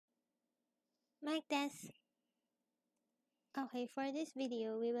Mic test. Okay, for this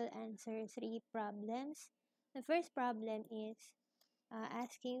video, we will answer 3 problems. The first problem is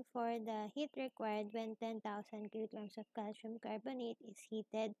asking for the heat required when 10,000 kilograms of calcium carbonate is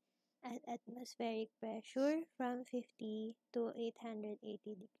heated at atmospheric pressure from 50 to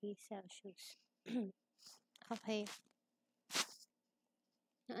 880 degrees Celsius. Okay.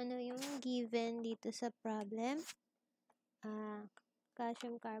 Ano yung given dito sa problem?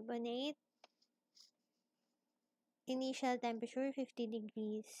 Calcium carbonate. Initial temperature 50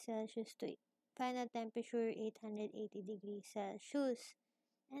 degrees Celsius to final temperature 880 degrees Celsius.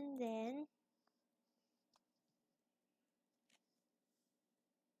 And then,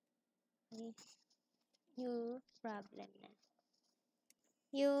 new problem na.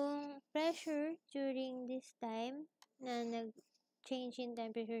 Yung pressure during this time na nag-change in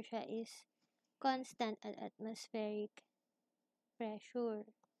temperature siya is constant at atmospheric pressure.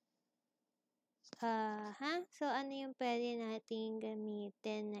 So, ano yung pwede nating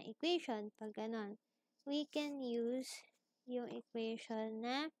gamitin na equation pag ganon? We can use yung equation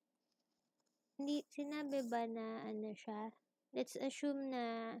na hindi, sinabi ba na ano siya? Let's assume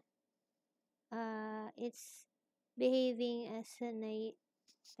na it's behaving as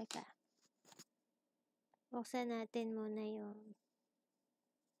teka. Buksan natin muna yung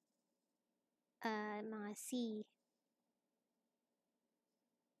mga C.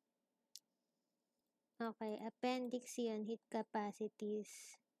 Okay, appendix yun, heat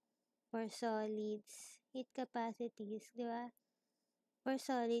capacities for solids. Heat capacities, di ba? For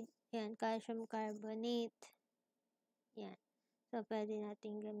solid, yan, calcium carbonate. Yan. So, pwede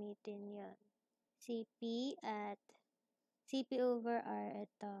natin gamitin yon. CP over R,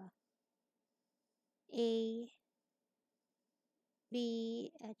 ito. A, B,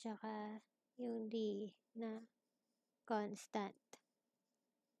 at saka yung D na constant.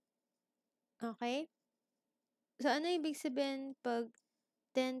 Okay? So, ano ibig sabihin pag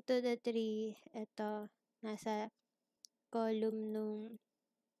 10 to the 3, ito, nasa column nung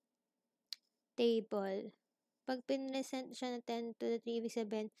table. Pag pinresent siya na 10 to the 3, ibig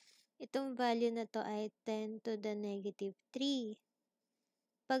sabihin, itong value na to ay 10 to the negative 3.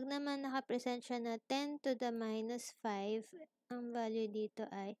 Pag naman nakapresent siya na 10 to the minus 5, ang value dito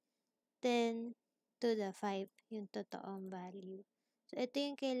ay 10 to the 5, yung totoong value. So, ito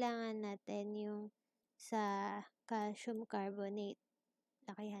yung kailangan natin, yung sa calcium carbonate.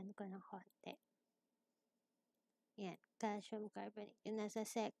 Lakihan ko ng konti. Yan, calcium carbonate. Yung nasa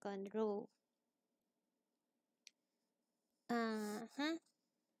second row.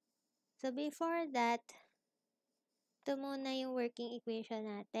 So, before that, ito muna yung working equation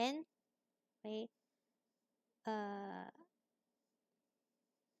natin. Okay?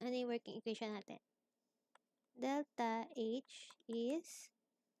 Ano yung working equation natin? Delta H is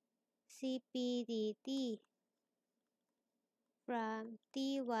Cp dt from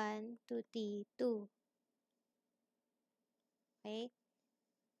T1 to T2. Okay?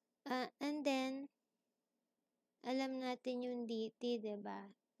 And then, alam natin yung dt, diba?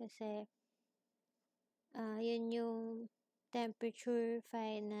 Kasi, yun yung temperature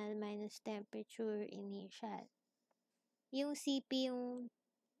final minus temperature initial. Yung Cp yung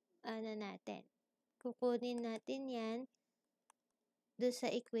natin. Kukunin natin yan doon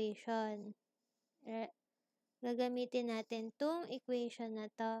sa equation. Gagamitin natin tong equation na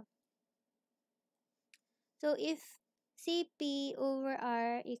to. So, if Cp over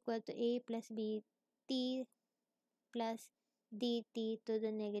R equal to A plus B T plus dt to the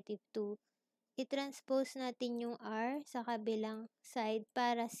negative 2, i-transpose natin yung R sa kabilang side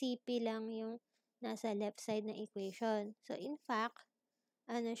para Cp lang yung nasa left side ng equation. So, in fact,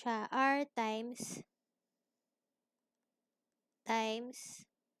 ano siya, R times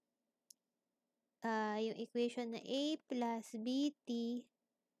yung equation na A plus BT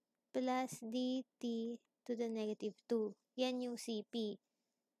plus DT to the negative 2. Yan yung CP.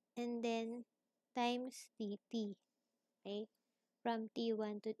 And then, times DT. Okay? From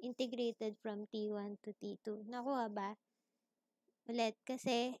T1 to, integrated from T1 to T2. Nakuha ba? Ulit,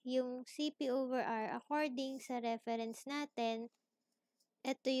 kasi yung CP over R, according sa reference natin,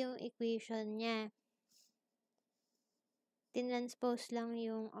 ito yung equation niya. Tinranspose lang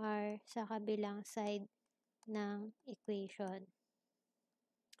yung R sa kabilang side ng equation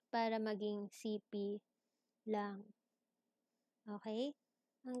para maging CP lang. Okay?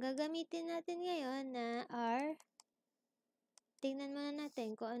 Ang gagamitin natin ngayon na R, tingnan muna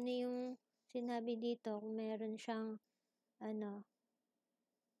natin kung ano yung sinabi dito, kung meron siyang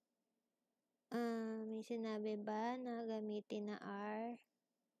may sinabi ba na gamitin na R?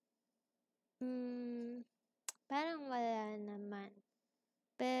 Parang wala naman.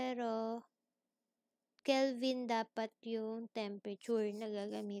 Pero, Kelvin dapat yung temperature na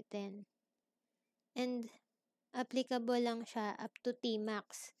gagamitin. And applicable lang siya up to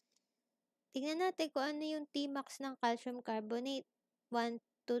Tmax. Tingnan natin kung ano yung Tmax ng calcium carbonate.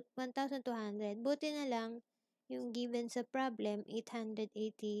 1,200. Buti na lang yung given sa problem,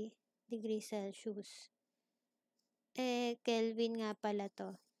 880 degrees Celsius. Kelvin nga pala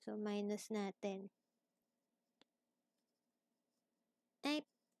to. So, minus natin. Ay,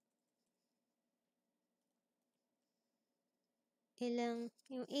 yung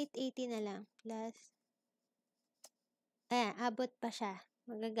 880 na lang, plus, abot pa siya.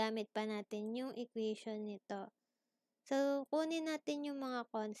 Magagamit pa natin yung equation nito. So, kunin natin yung mga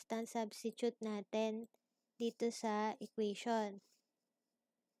constant, substitute natin dito sa equation.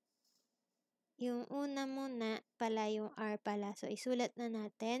 Yung una muna pala, yung R pala. So, isulat na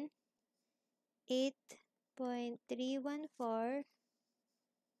natin. 8.314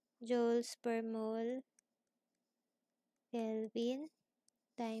 joules per mole Kelvin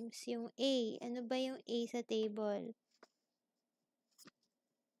times yung A. Ano ba yung A sa table?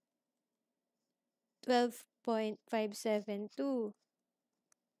 12.572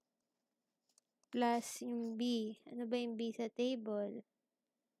 plus yung B. Ano ba yung B sa table?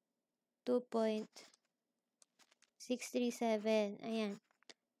 2.637. Ayan.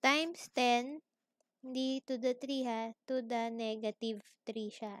 Times 10, hindi to the 3 ha, to the negative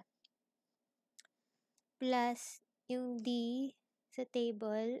 3 siya. Plus, yung D sa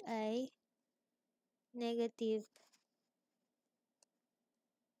table ay negative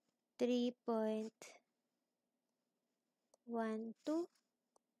 3.12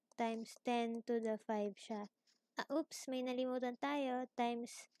 times 10 to the 5 siya. Oops, may nalimutan tayo.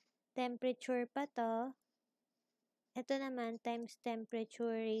 Times temperature pa to. Ito naman, times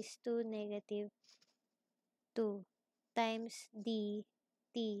temperature raised to negative 2 times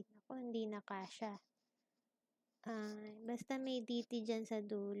dt. Ako, hindi na kasya. Basta may dt dyan sa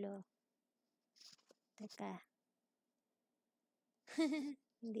dulo. Teka.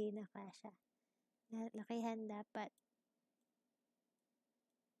 Hindi na kasya. Lakihan dapat.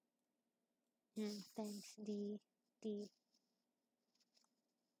 Yan, times dt.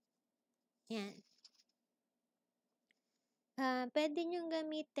 Yan. Pwede nyo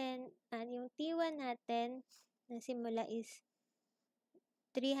gamitin, yung T1 natin, na simula is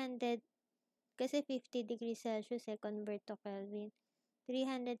 300, kasi 50 degrees Celsius, convert to Kelvin.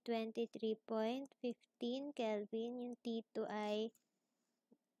 323.15 Kelvin. Yung T2 ay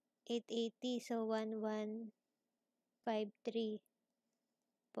 880, so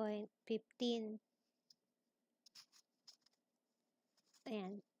 1153.15.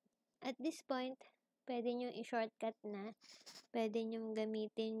 Ayan. At this point, pwede nyo i-shortcut na. Pwede nyo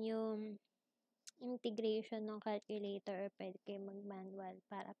gamitin yung integration ng calculator or pwede kayo mag-manual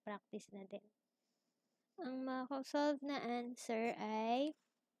para practice na din. Ang makasolve na answer ay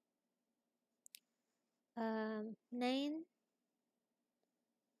 9.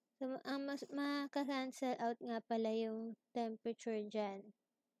 So, ang maka-cancel out nga pala yung temperature dyan.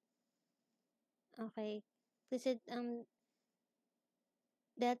 Okay. Kasi ang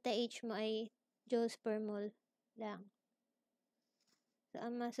delta H mo ay joules per mole lang. So,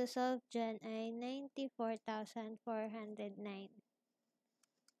 ang masasolve dyan ay 94,409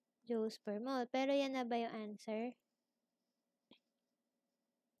 joules per mole. Pero yan na ba yung answer?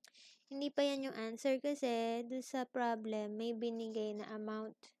 Hindi pa yan yung answer kasi doon sa problem may binigay na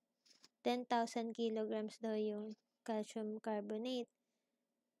amount. 10,000 kilograms daw yung calcium carbonate.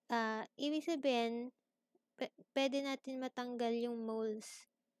 Ibig sabihin, pwede natin matanggal yung moles.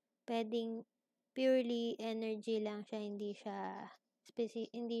 Pwedeng purely energy lang siya, hindi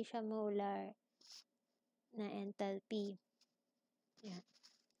siya molar na enthalpy. Yan.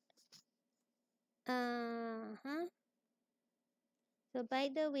 So,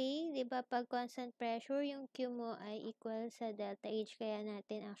 by the way, di ba pag constant pressure, yung Q mo ay equal sa delta H. Kaya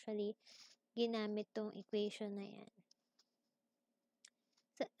natin actually ginamit tong equation na yan.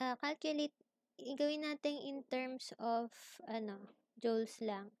 So, calculate, gawin natin in terms of, joules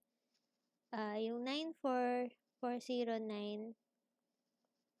lang. Yung 94409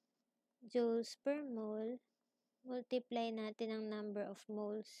 joules per mole, multiply natin ang number of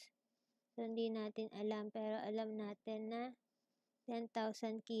moles. So, hindi natin alam, pero alam natin na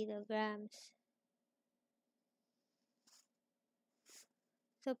 10,000 kilograms.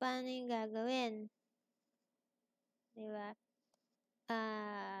 So, paano yung gagawin? Diba?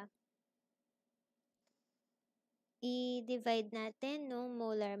 I-divide natin ng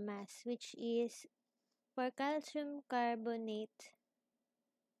molar mass, which is for calcium carbonate,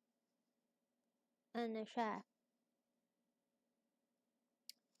 ano siya?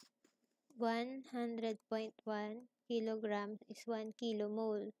 100.1 kilograms is 1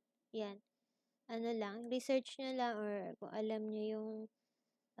 kilomole. Yan. Ano lang, research nyo lang or kung alam nyo yung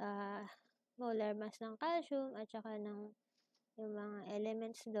molar mass ng calcium at saka ng yung mga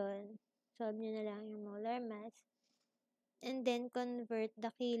elements doon, solve nyo na lang yung molar mass. And then, convert the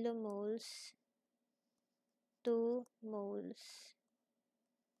kilomoles to moles.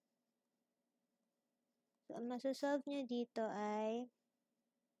 So, ang masasolve nyo dito ay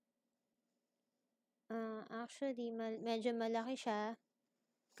actually, medyo malaki siya.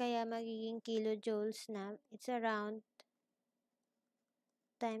 Kaya magiging kilojoules na. It's around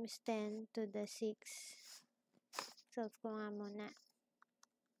times 10 to the 6. Solve ko nga muna.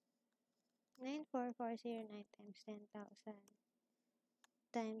 94409 times 10,000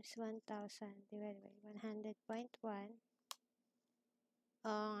 times 1,000 divided by 100.1.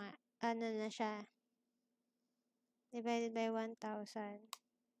 Oo nga. Ano na siya? Divided by 1,000.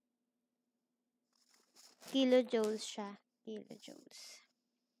 Kilojoules siya. Kilojoules.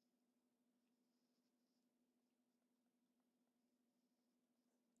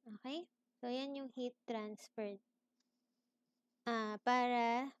 Okay? So, yan yung heat transferred.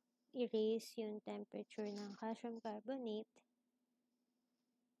 Para i-raise yung temperature ng calcium carbonate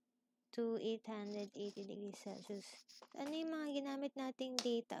to 880 degrees Celsius. Ano yung mga ginamit nating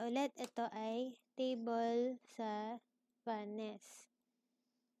data? Ulit, ito ay table sa Ness.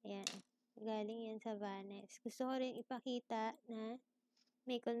 Ayan. Galing yan sa Ness. Gusto ko rin ipakita na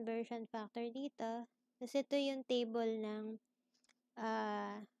may conversion factor dito. Kasi ito yung table ng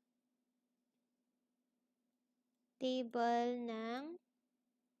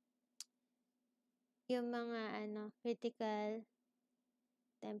yung mga critical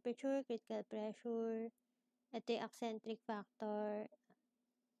temperature, critical pressure, ito yung eccentric factor.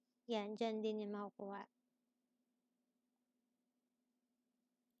 Yan, dyan din yung makukuha.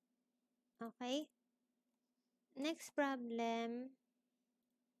 Okay? Next problem.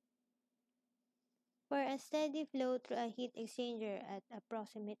 For a steady flow through a heat exchanger at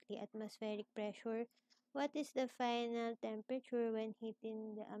approximately atmospheric pressure, what is the final temperature when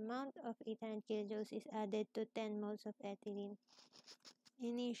heating? The amount of 800 kilojoules is added to 10 moles of ethylene.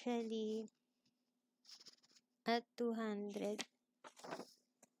 Initially, at 200.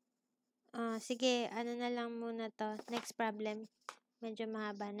 Sige, ano na lang muna to. Next problem. Medyo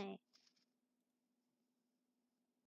mahaba na eh.